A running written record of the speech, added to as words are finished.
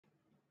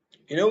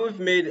We've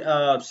made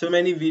so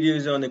many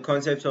videos on the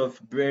concept of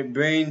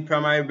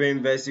primary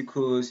brain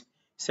vesicles,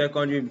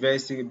 secondary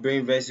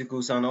brain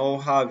vesicles, and all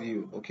have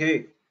you.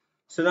 Okay,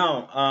 so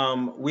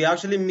now we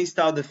actually missed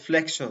out the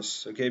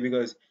flexures. Okay,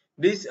 because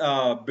these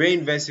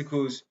brain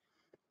vesicles,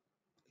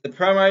 the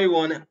primary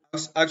one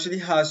actually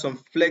has some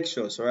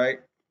flexures,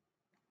 right?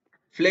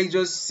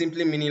 Flexures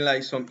simply meaning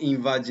like some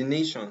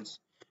invaginations,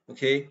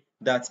 okay,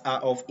 that are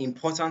of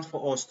importance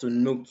for us to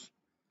note,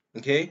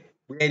 okay,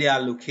 where they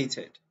are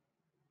located.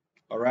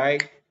 All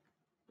right.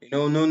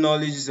 No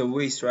knowledge is a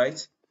waste,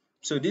 right?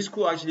 So this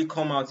could actually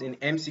come out in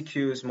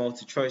MCQs,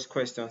 multi-choice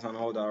questions, and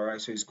all that, right?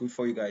 So it's good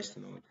for you guys to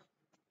know it.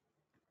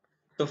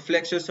 So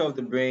flexures of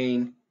the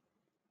brain,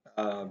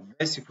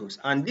 vesicles,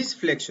 and these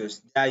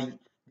flexures,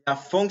 their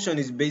function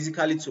is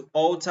basically to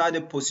alter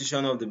the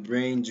position of the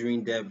brain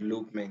during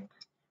development.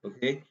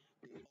 Okay,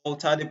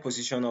 alter the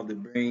position of the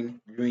brain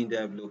during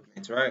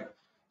development, right?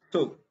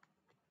 So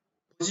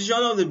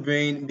position of the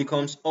brain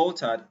becomes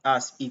altered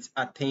as it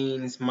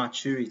attains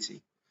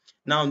maturity.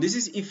 Now, this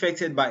is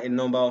affected by a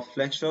number of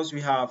flexures.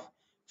 We have,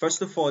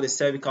 first of all, the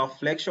cervical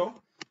flexure.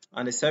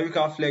 And the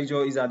cervical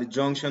flexure is at the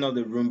junction of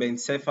the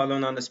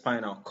rhombencephalon and the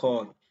spinal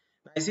cord.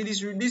 Now, you see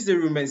this is the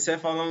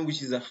rhombencephalon,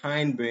 which is the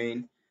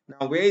hindbrain.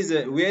 Now, where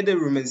the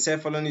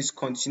rhombencephalon is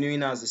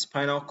continuing as the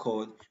spinal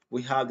cord,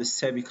 we have the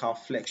cervical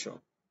flexure.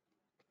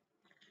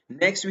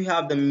 Next, we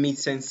have the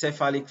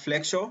mesencephalic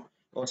flexure,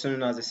 also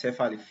known as the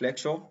cephalic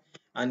flexure.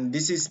 And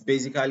this is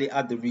basically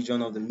at the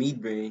region of the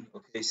midbrain.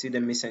 Okay, see the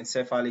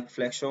mesencephalic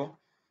flexure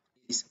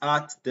is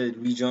at the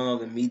region of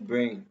the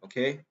midbrain.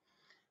 Okay.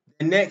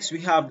 Then next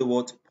we have the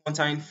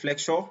pontine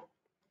flexure,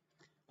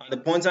 and the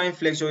pontine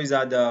flexure is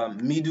at the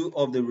middle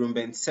of the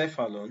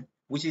rhombencephalon,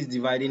 which is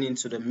dividing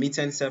into the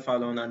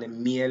metencephalon and the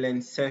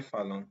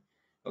myelencephalon.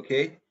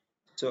 Okay.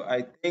 So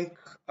I think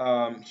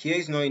here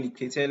is not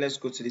indicated. Let's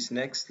go to this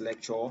next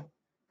lecture.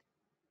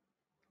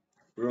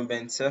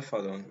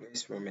 Rhombencephalon. Where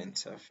is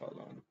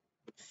rhombencephalon?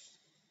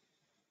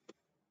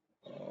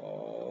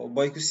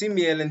 But you can see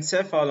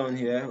myelencephalon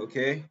here.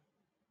 Okay.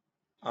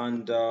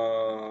 And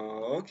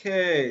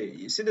okay,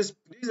 you see this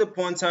is a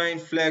pontine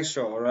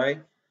flexure, all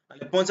right?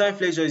 And the pontine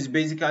flexure is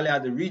basically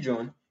at the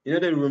region. The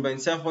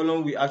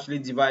rhombencephalon we actually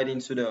divide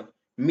into the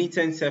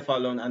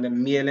metencephalon and the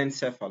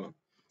myelencephalon.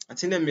 I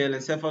think the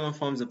myelencephalon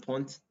forms the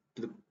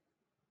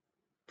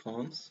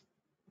pons.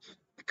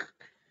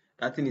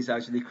 That thing is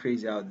actually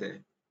crazy out there.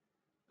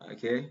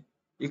 Okay,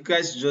 you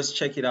guys just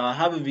check it out. I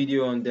have a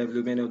video on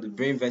development of the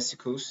brain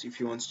vesicles. If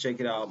you want to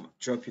check it out, I'll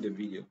drop you the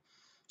video.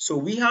 So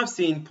we have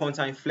seen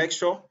pontine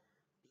flexure.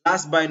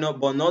 Last but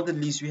not the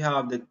least, we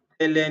have the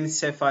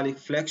telencephalic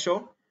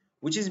flexure,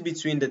 which is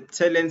between the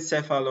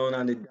telencephalon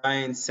and the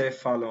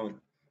diencephalon.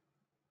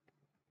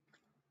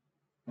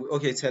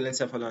 Okay,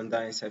 telencephalon and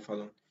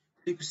diencephalon.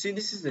 You can see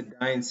this is the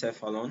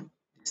diencephalon,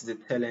 this is the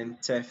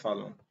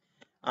telencephalon.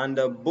 And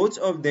both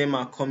of them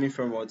are coming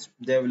from what?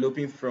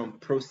 Developing from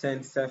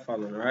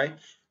prosencephalon, right?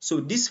 So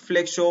this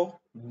flexure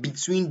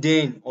between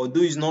them,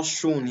 although it's not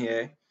shown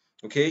here,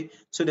 okay?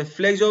 So the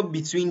flexure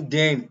between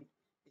them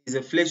is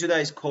a flexure that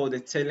is called the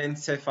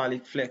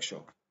telencephalic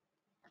flexure.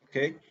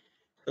 Okay,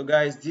 so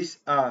guys, these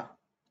are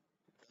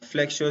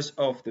flexures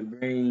of the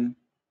brain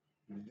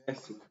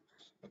vesicles.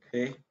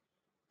 Okay,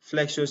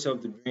 flexures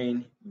of the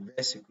brain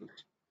vesicles: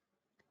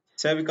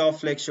 cervical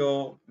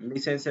flexure,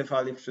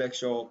 mesencephalic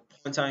flexure,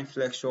 pontine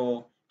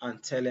flexure,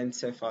 and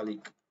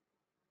telencephalic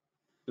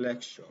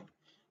flexure.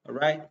 All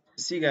right,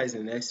 see you guys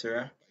in the next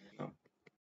area.